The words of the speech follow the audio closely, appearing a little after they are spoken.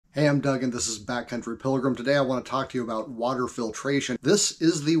Hey, I'm Doug and this is Backcountry Pilgrim. Today I want to talk to you about water filtration. This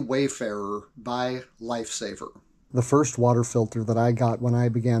is the Wayfarer by Lifesaver. The first water filter that I got when I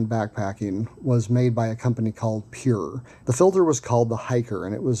began backpacking was made by a company called Pure. The filter was called the Hiker,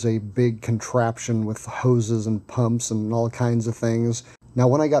 and it was a big contraption with hoses and pumps and all kinds of things. Now,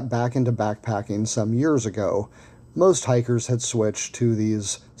 when I got back into backpacking some years ago, most hikers had switched to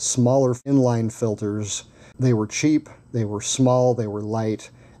these smaller inline filters. They were cheap, they were small, they were light,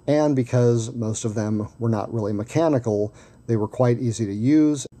 and because most of them were not really mechanical, they were quite easy to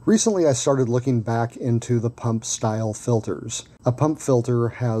use. Recently, I started looking back into the pump-style filters. A pump filter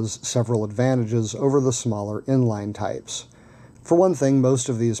has several advantages over the smaller inline types. For one thing, most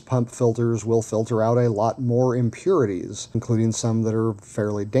of these pump filters will filter out a lot more impurities, including some that are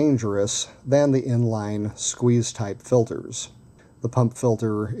fairly dangerous, than the inline squeeze-type filters. The pump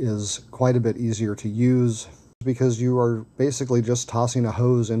filter is quite a bit easier to use, because you are basically just tossing a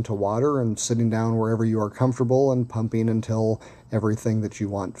hose into water and sitting down wherever you are comfortable and pumping until everything that you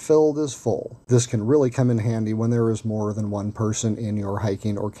want filled is full. This can really come in handy when there is more than one person in your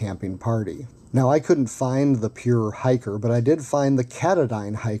hiking or camping party. Now, I couldn't find the Pure Hiker, but I did find the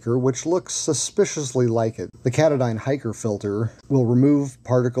Katadyn Hiker, which looks suspiciously like it. The Katadyn Hiker filter will remove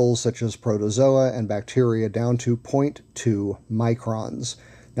particles such as protozoa and bacteria down to 0.2 microns.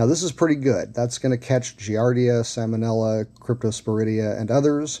 Now, this is pretty good. That's going to catch Giardia, Salmonella, Cryptosporidia, and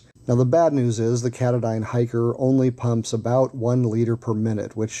others. Now, the bad news is the Katadyn Hiker only pumps about 1 liter per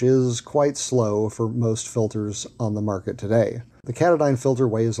minute, which is quite slow for most filters on the market today. The Katadyn filter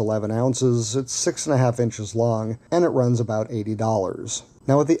weighs 11 ounces, it's 6.5 inches long, and it runs about $80.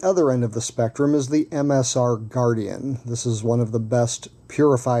 Now, at the other end of the spectrum is the MSR Guardian. This is one of the best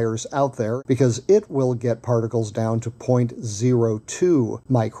purifiers out there because it will get particles down to 0.02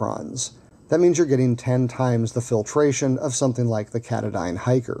 microns. That means you're getting 10 times the filtration of something like the Katadyn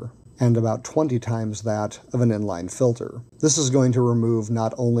Hiker, and about 20 times that of an inline filter. This is going to remove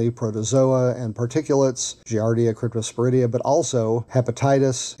not only protozoa and particulates, Giardia, Cryptosporidia, but also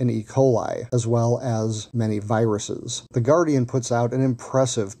hepatitis and E. coli, as well as many viruses. The Guardian puts out an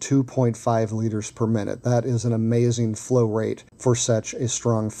impressive 2.5 liters per minute. That is an amazing flow rate for such a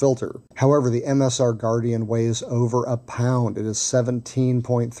strong filter. However, the MSR Guardian weighs over a pound. It is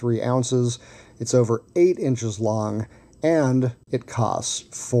 17.3 ounces. It's over 8 inches long, and it costs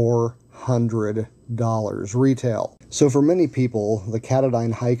 $400 retail. So for many people, the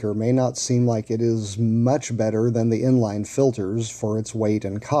Katadyn Hiker may not seem like it is much better than the inline filters for its weight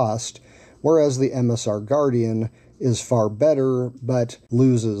and cost, whereas the MSR Guardian is far better, but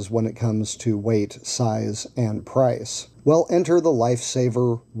loses when it comes to weight, size, and price. Well, enter the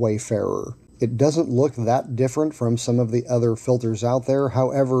Lifesaver Wayfarer. It doesn't look that different from some of the other filters out there,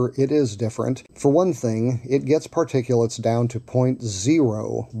 however, it is different. For one thing, it gets particulates down to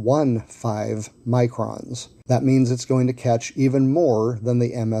 0.015 microns. That means it's going to catch even more than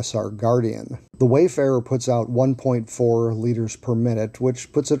the MSR Guardian. The Wayfarer puts out 1.4 liters per minute,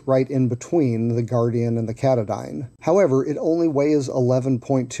 which puts it right in between the Guardian and the Katadyn. However, it only weighs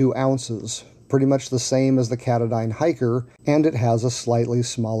 11.2 ounces. Pretty much the same as the Katadyn Hiker, and it has a slightly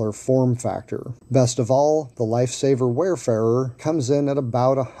smaller form factor. Best of all, the Lifesaver Wayfarer comes in at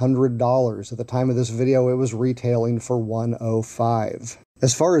about $100. At the time of this video, it was retailing for $105.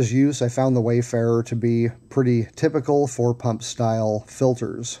 As far as use, I found the Wayfarer to be pretty typical for pump-style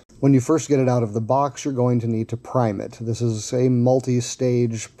filters. When you first get it out of the box, you're going to need to prime it. This is a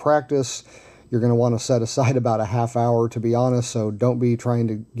multi-stage practice. You're going to want to set aside about a half hour, to be honest, so don't be trying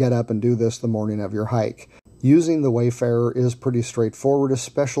to get up and do this the morning of your hike. Using the Wayfarer is pretty straightforward,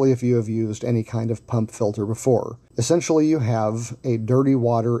 especially if you have used any kind of pump filter before. Essentially, you have a dirty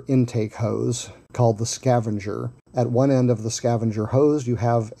water intake hose called the scavenger. At one end of the scavenger hose, you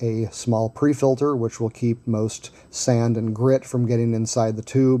have a small pre-filter, which will keep most sand and grit from getting inside the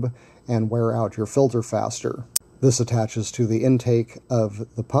tube and wear out your filter faster. This attaches to the intake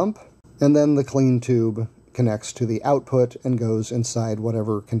of the pump, and then the clean tube connects to the output and goes inside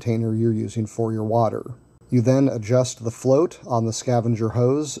whatever container you're using for your water. You then adjust the float on the scavenger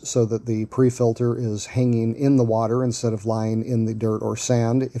hose so that the pre-filter is hanging in the water instead of lying in the dirt or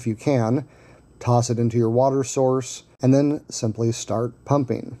sand if you can. Toss it into your water source, and then simply start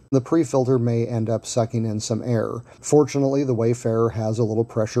pumping. The pre-filter may end up sucking in some air. Fortunately, the Wayfarer has a little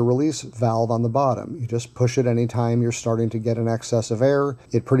pressure release valve on the bottom. You just push it anytime you're starting to get an excess of air.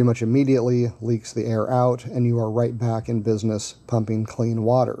 It pretty much immediately leaks the air out, and you are right back in business pumping clean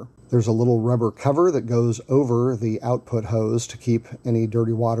water. There's a little rubber cover that goes over the output hose to keep any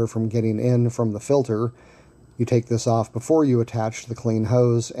dirty water from getting in from the filter. You take this off before you attach the clean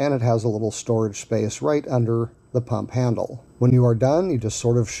hose, and it has a little storage space right under the pump handle. When you are done, you just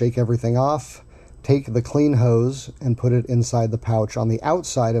sort of shake everything off, take the clean hose and put it inside the pouch on the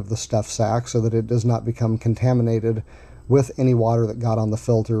outside of the stuff sack so that it does not become contaminated with any water that got on the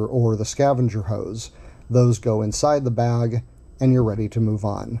filter or the scavenger hose. Those go inside the bag and you're ready to move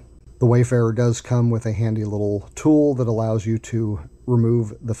on. The Wayfarer does come with a handy little tool that allows you to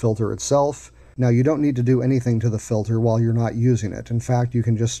remove the filter itself. Now, you don't need to do anything to the filter while you're not using it. In fact, you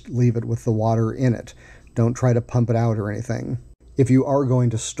can just leave it with the water in it. Don't try to pump it out or anything. If you are going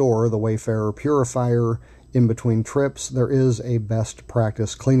to store the Wayfarer Purifier in between trips, there is a best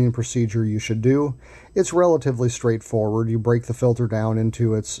practice cleaning procedure you should do. It's relatively straightforward. You break the filter down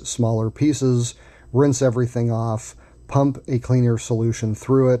into its smaller pieces, rinse everything off, pump a cleaner solution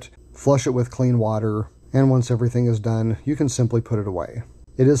through it, flush it with clean water, and once everything is done, you can simply put it away.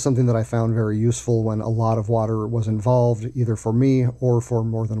 It is something that I found very useful when a lot of water was involved, either for me or for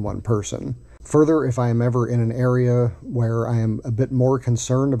more than one person. Further, if I am ever in an area where I am a bit more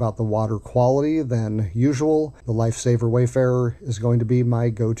concerned about the water quality than usual, the Lifesaver Wayfarer is going to be my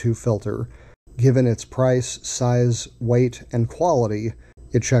go-to filter. Given its price, size, weight, and quality,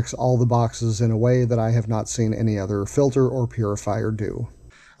 it checks all the boxes in a way that I have not seen any other filter or purifier do.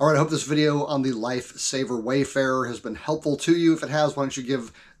 All right, I hope this video on the Lifesaver Wayfarer has been helpful to you. If it has, why don't you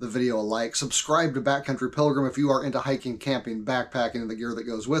give the video a like. Subscribe to Backcountry Pilgrim if you are into hiking, camping, backpacking, and the gear that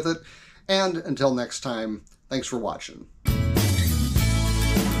goes with it. And until next time, thanks for watching.